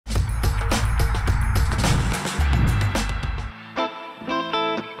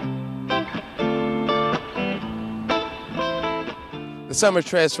The summer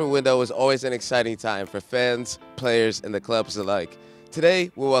transfer window is always an exciting time for fans, players, and the clubs alike.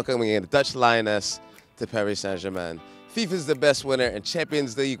 Today, we're welcoming a Dutch lioness to Paris Saint-Germain. FIFA's the best winner and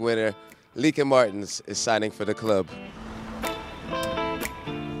Champions League winner, Lieke Martens, is signing for the club.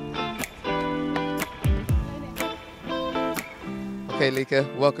 Okay,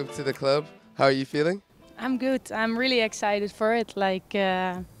 Lieke, welcome to the club. How are you feeling? I'm good. I'm really excited for it.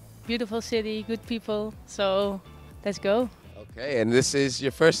 Beautiful city, good people. So let's go. Okay, and this is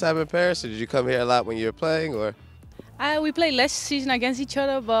your first time in Paris, or did you come here a lot when you were playing, or? We played last season against each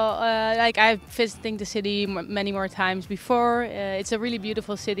other, but I've visited the city many more times before. It's a really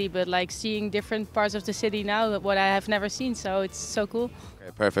beautiful city, but seeing different parts of the city now, what I have never seen, so it's so cool.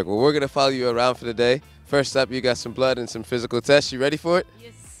 Okay, perfect. Well, we're gonna follow you around for the day. First up, you got some blood and some physical tests. You ready for it?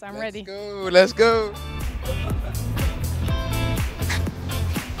 Yes, I'm ready. Let's go.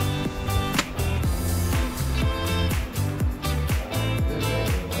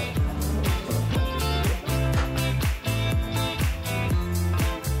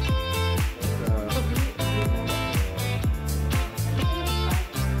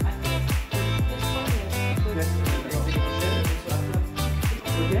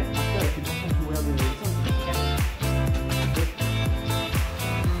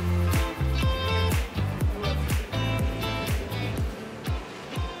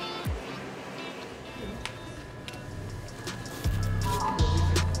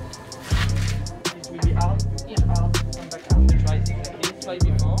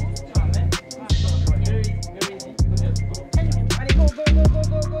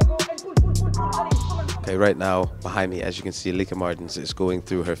 Okay, right now behind me, as you can see, Lieke Martens is going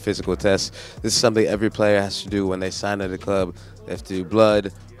through her physical test. This is something every player has to do when they sign to the club. They have to do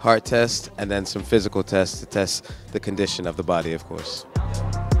blood, heart test, and then some physical tests to test the condition of the body, of course.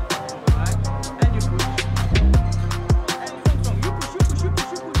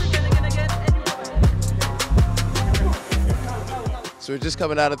 So we're just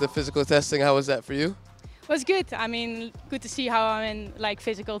coming out of the physical testing. How was that for you? It was good. I mean, good to see how I'm in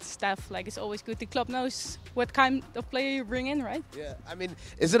physical stuff. It's always good. The club knows what kind of player you bring in, right? Yeah. I mean,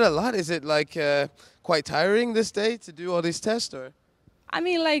 is it a lot? Is it quite tiring this day to do all these tests, or? I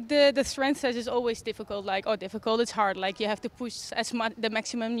mean, the strength test is always difficult. Difficult. It's hard. You have to push as much the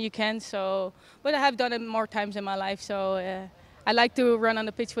maximum you can. So, but I have done it more times in my life. So I like to run on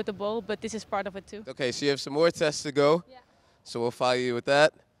the pitch with the ball, but this is part of it too. Okay, so you have some more tests to go. Yeah. So we'll follow you with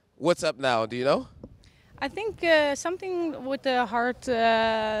that. What's up now? Do you know? I think something with the heart,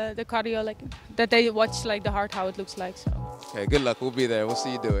 the cardio, that they watch the heart, how it looks like. So. Okay, good luck. We'll be there. We'll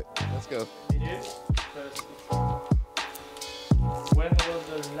see you do it. Let's go. When was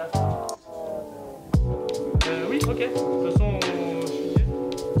the last? Oui, ok. De toute façon,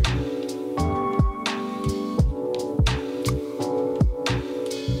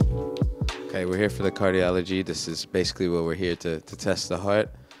 Okay, we're here for the cardiology. This is basically where we're here to test the heart.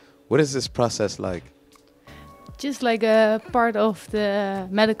 What is this process like? Just a part of the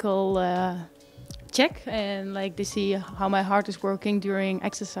medical check, and they see how my heart is working during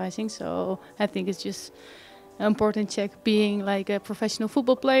exercising. So I think it's just an important check, being a professional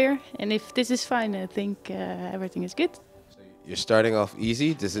football player. And if this is fine, I think everything is good. So you're starting off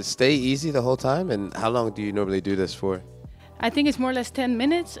easy. Does it stay easy the whole time? And how long do you normally do this for? I think it's more or less 10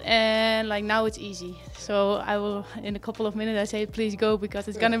 minutes, and now it's easy. So I will, in a couple of minutes, I say please go, because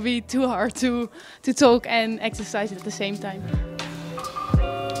it's gonna be too hard to talk and exercise at the same time.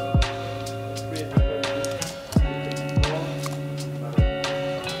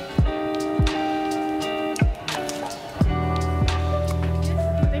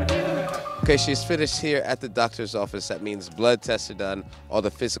 Okay, she's finished here at the doctor's office. That means blood tests are done, all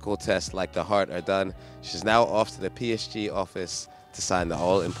the physical tests like the heart are done. She's now off to the PSG office to sign the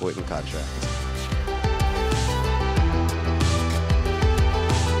all-important contract.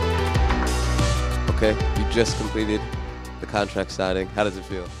 Okay, you just completed the contract signing. How does it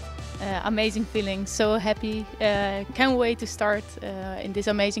feel? Amazing feeling, so happy. Can't wait to start in this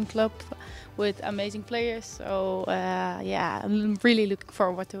amazing club with amazing players. So yeah, I'm really looking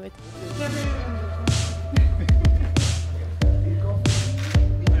forward to it.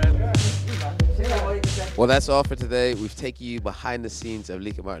 Well, that's all for today. We've taken you behind the scenes of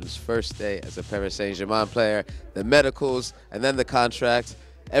Lieke Martens' first day as a Paris Saint-Germain player, the medicals, and then the contract.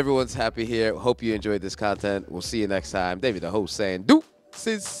 Everyone's happy here. Hope you enjoyed this content. We'll see you next time. David, the host, saying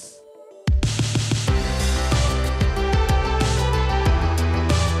deuces.